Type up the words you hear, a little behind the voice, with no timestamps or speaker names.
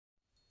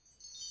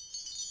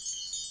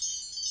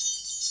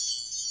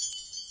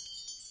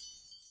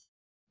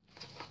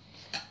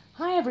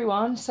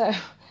everyone, so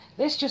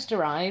this just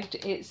arrived.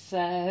 It's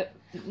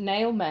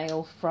nail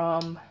mail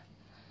from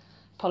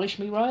Polish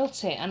Me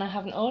Royalty, and I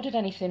haven't ordered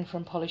anything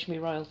from Polish Me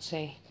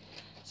Royalty.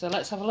 So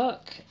let's have a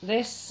look.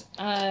 This,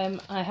 I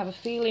have a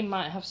feeling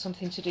might have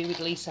something to do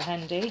with Lisa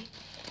Hendy,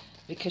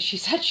 because she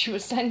said she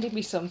was sending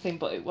me something,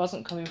 but it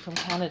wasn't coming from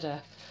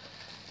Canada.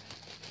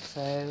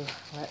 So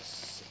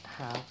let's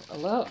have a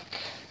look.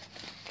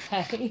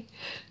 Okay.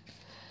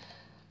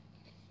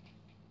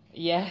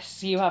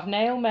 Yes, you have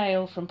nail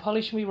mail from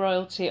Polish Me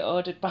Royalty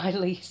ordered by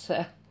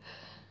Lisa.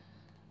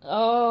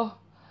 Oh,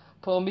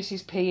 poor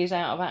Mrs. P is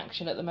out of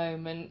action at the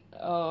moment.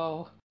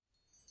 Oh.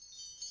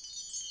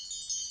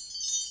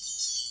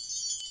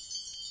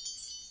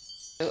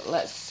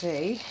 Let's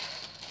see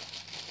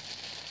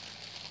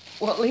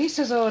what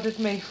Lisa's ordered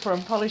me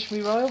from Polish Me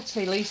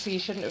Royalty. Lisa, you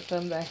shouldn't have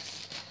done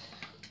this.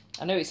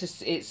 I know it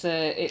is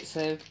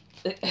a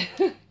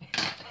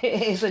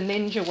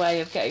ninja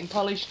way of getting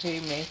polish to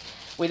me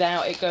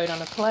without it going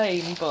on a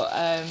plane, but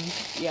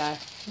yeah.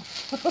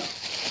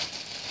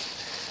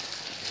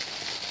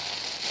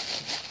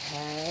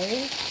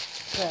 Okay,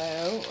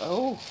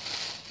 so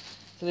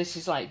so this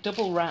is like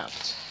double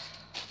wrapped.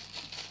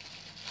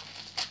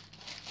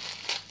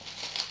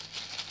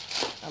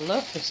 I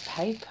love this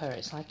paper.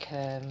 It's like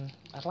I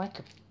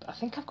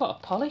think I've got a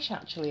polish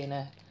actually in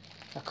a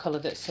colour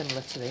that's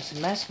similar to this.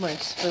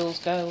 Mesmerist Fool's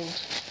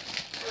Gold.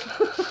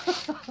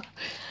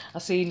 I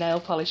see nail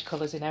polish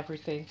colours in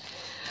everything.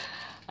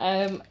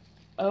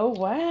 Oh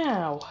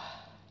wow.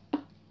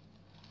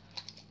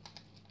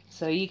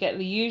 So you get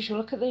the usual,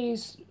 look at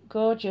these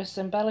gorgeous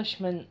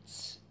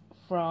embellishments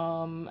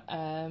from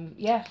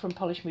yeah, from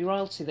Polish Me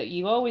Royalty that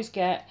you always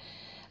get,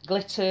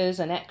 glitters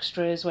and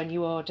extras when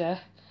you order.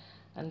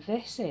 And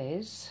this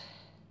is,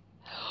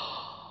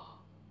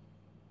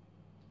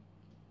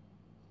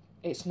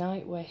 it's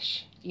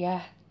Nightwish.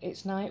 Yeah,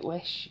 it's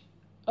Nightwish.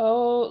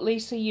 Oh,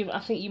 Lisa, I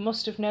think you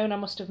must have known, I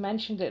must have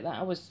mentioned it, that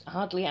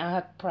I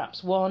had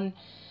perhaps one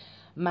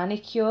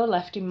manicure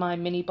left in my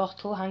mini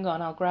bottle. Hang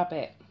on, I'll grab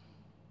it.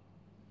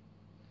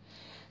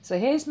 So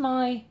here's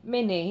my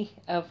mini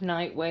of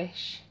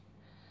Nightwish,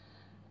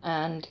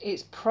 and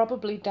it's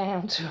probably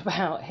down to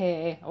about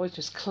here. I was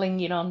just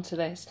clinging on to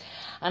this,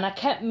 and I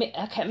kept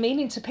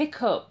meaning to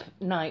pick up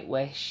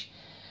Nightwish,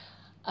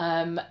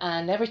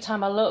 and every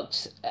time I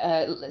looked,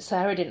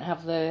 Sarah didn't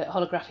have the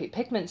holographic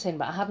pigments in,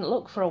 but I hadn't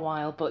looked for a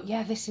while. But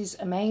yeah, this is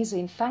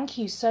amazing. Thank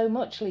you so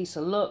much,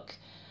 Lisa. Look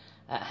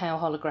at how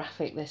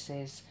holographic this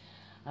is.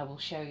 I will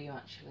show you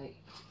actually.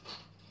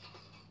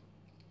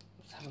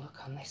 Let's have a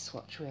look on this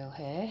swatch reel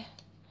here.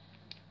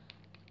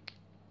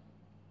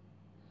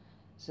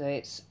 So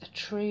it's a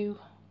true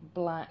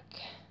black,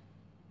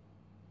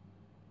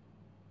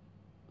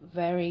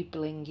 very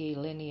blingy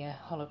linear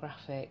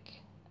holographic,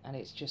 and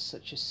it's just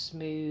such a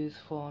smooth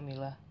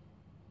formula.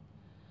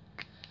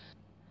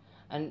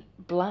 And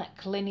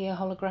black linear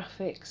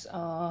holographics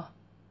are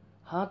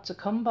hard to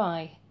come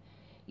by.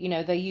 You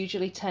know, they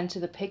usually tend to,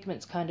 the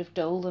pigments kind of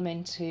dull them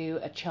into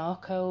a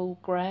charcoal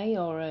grey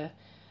or a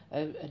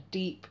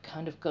deep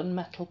kind of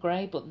gunmetal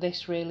grey, but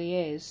this really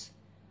is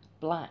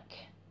black.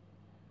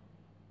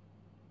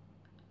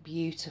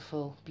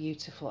 Beautiful,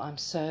 beautiful. I'm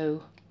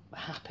so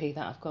happy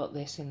that I've got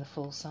this in the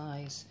full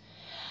size.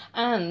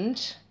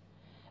 And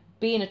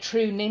being a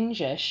true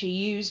ninja, she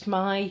used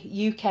my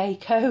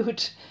UK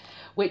code,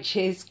 which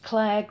is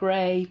Clare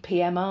Grey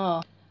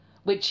PMR,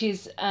 which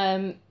is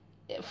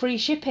free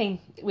shipping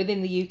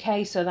within the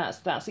UK, so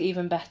that's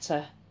even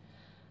better.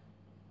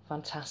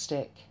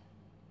 Fantastic.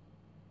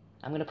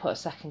 I'm going to put a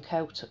second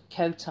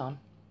coat on.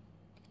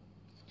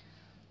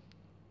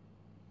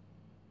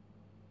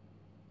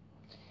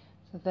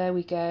 So there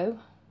we go.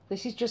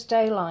 This is just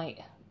daylight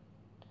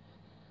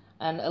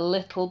and a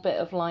little bit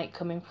of light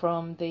coming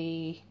from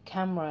the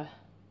camera,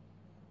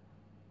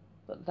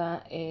 but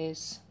that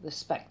is the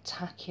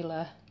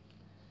spectacular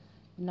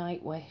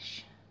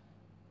Nightwish.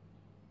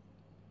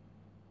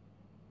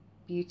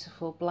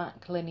 Beautiful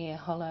black linear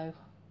hollow.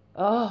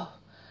 Oh,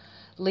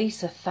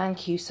 Lisa,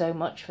 thank you so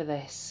much for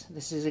this.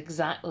 This is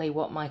exactly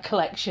what my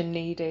collection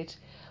needed.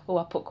 Oh,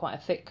 I put quite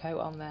a thick coat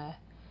on there,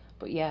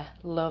 but yeah,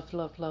 love,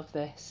 love, love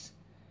this.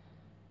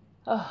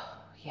 Oh,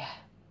 yeah,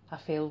 I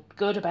feel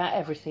good about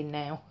everything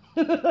now.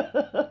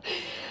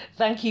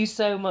 Thank you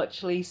so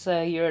much,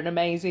 Lisa. You're an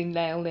amazing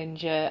nail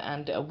ninja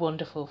and a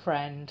wonderful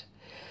friend.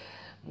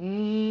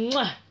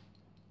 Mwah!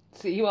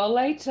 See you all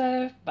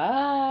later.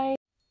 Bye.